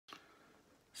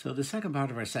So the second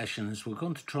part of our session is we're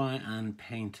going to try and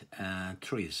paint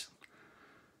trees.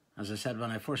 As I said, when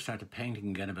I first started painting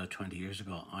again about 20 years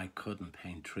ago, I couldn't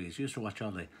paint trees. I used to watch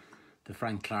all the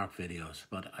Frank Clark videos,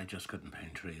 but I just couldn't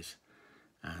paint trees.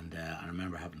 And I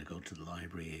remember having to go to the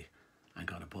library and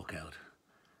got a book out.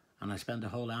 And I spent the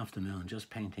whole afternoon just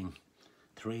painting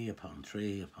tree upon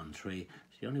tree upon tree.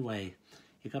 It's the only way.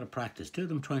 You got to practice. Do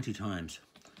them 20 times.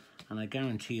 And I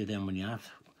guarantee you then when you have,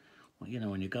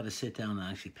 when you've got to sit down and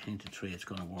actually paint a tree, it's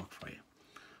going to work for you.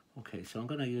 Okay, so I'm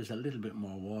going to use a little bit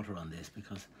more water on this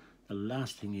because the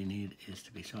last thing you need is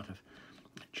to be sort of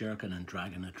jerking and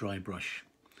dragging a dry brush.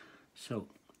 So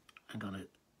I'm going to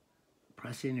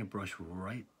press in your brush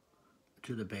right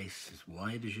to the base as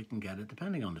wide as you can get it,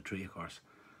 depending on the tree, of course.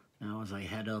 Now as I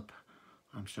head up,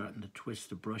 I'm starting to twist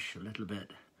the brush a little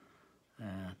bit.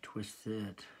 Twist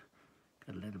it,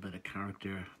 get a little bit of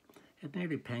character. It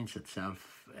nearly paints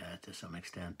itself to some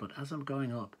extent, but as I'm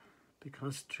going up,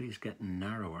 because trees get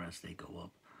narrower as they go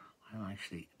up, I'm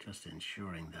actually just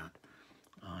ensuring that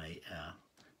I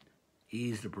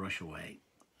ease the brush away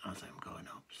as I'm going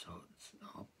up. So it's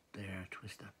up there,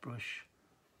 twist that brush.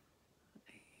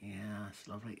 Yeah, it's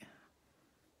lovely.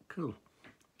 Cool.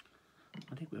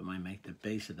 I think we might make the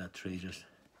base of that tree just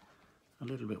a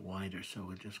little bit wider, so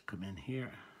we'll just come in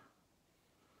here.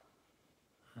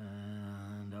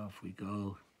 And off we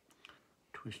go.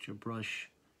 Twist your brush.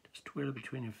 Just twirl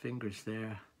between your fingers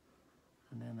there,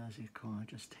 and then as you come,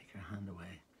 just take your hand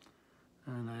away.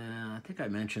 And I think I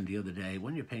mentioned the other day,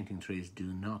 when you're painting trees,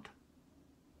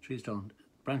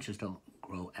 branches don't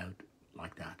grow out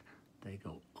like that. They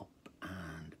go up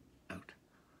and out,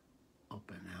 up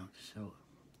and out. So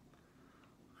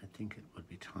I think it would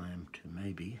be time to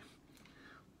maybe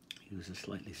use a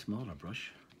slightly smaller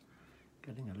brush.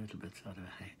 Getting a little bit sort of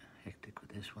hectic with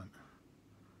this one.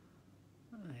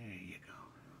 There you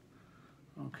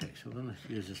go. Okay, so we're going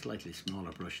to use a slightly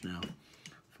smaller brush now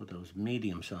for those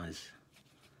medium-sized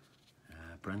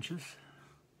branches.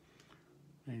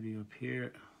 Maybe up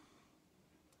here.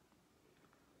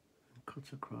 And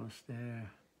cuts across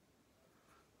there.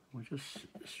 We'll just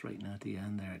straighten out the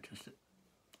end there, just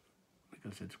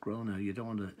because it's grown now. You don't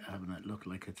want to have it look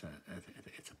like it's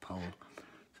a pole.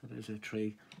 So there's a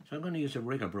tree. So I'm going to use a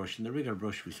rigger brush, and the rigger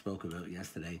brush we spoke about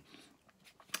yesterday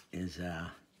is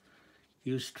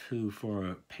used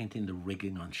for painting the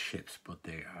rigging on ships, but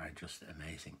they are just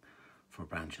amazing for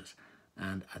branches.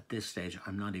 And at this stage,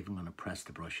 I'm not even going to press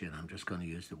the brush in. I'm just going to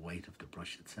use the weight of the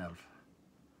brush itself.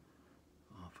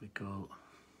 Off we go.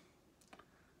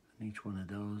 And each one of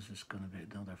those is going to be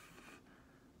another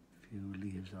few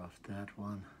leaves off that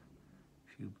one,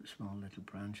 a few small little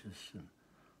branches and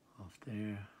off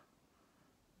there.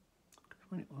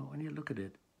 When you look at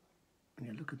it, when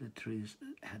you look at the trees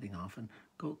heading off, and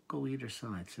go either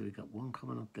side. So we got one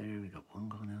coming up there, we got one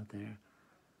going out there.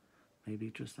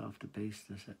 Maybe just off the base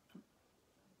there's a, I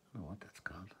don't know what that's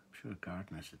called. I'm sure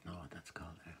gardeners would know what that's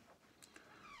called there.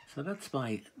 So that's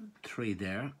my tree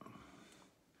there.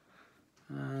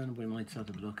 And we might sort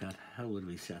of look at how would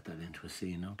we set that into a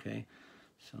scene, okay?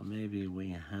 So maybe we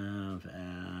have,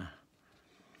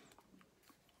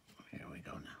 here we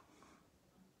go now.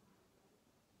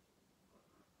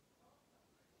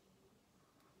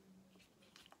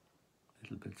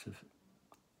 Little bits of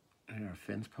our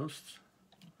fence posts.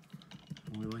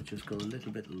 And we might just go a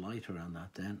little bit lighter on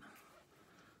that then.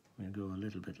 We'll go a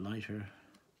little bit lighter.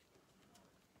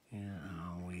 Yeah,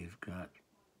 we've got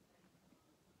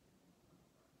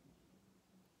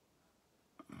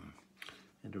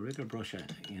and the rigger brush,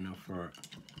 for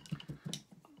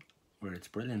where it's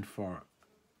brilliant for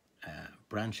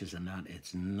branches and that,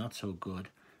 it's not so good.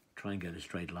 Try and get a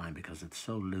straight line because it's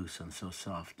so loose and so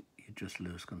soft, you just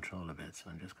lose control of it. So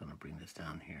I'm just going to bring this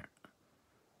down here.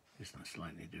 Using a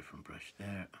slightly different brush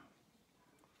there.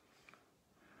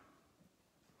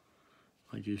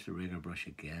 I'd use the rigger brush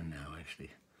again now,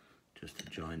 actually, just to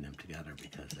join them together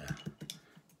because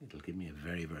it'll give me a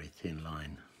very, very thin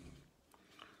line.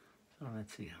 So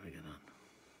let's see how we get on.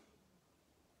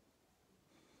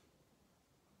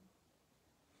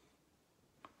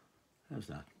 How's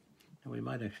that? Now we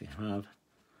might actually have,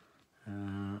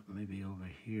 maybe over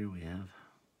here we have,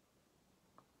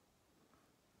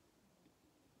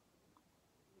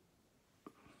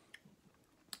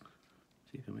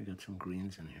 see, can we get some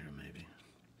greens in here maybe?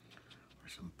 Or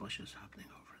some bushes happening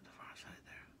over at the far side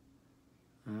there.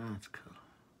 That's cool.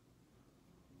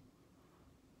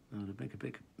 Now to make a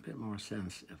bit more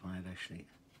sense if I had actually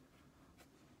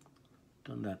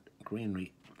done that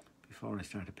greenery before I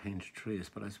started painting trees,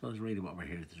 but I suppose really what we're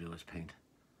here to do is paint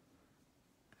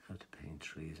how to paint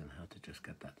trees and how to just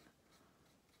get that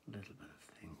little bit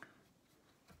of thing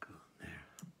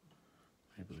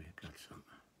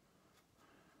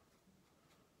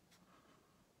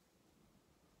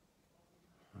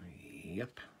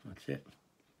Yep, that's it.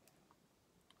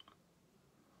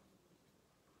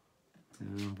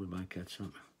 We might get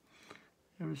some.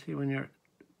 You ever see when you're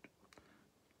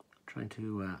trying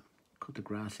to cut the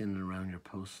grass in and around your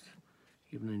post,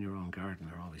 even in your own garden,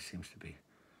 there always seems to be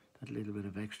that little bit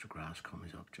of extra grass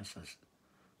comes up just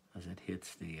as it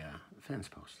hits the fence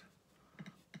post.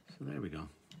 So there we go.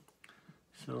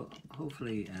 So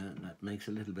hopefully that makes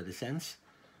a little bit of sense.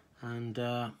 And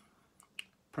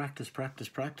practice, practice,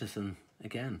 practice. And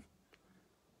again,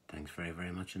 thanks very,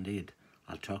 very much indeed.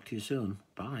 I'll talk to you soon.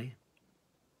 Bye.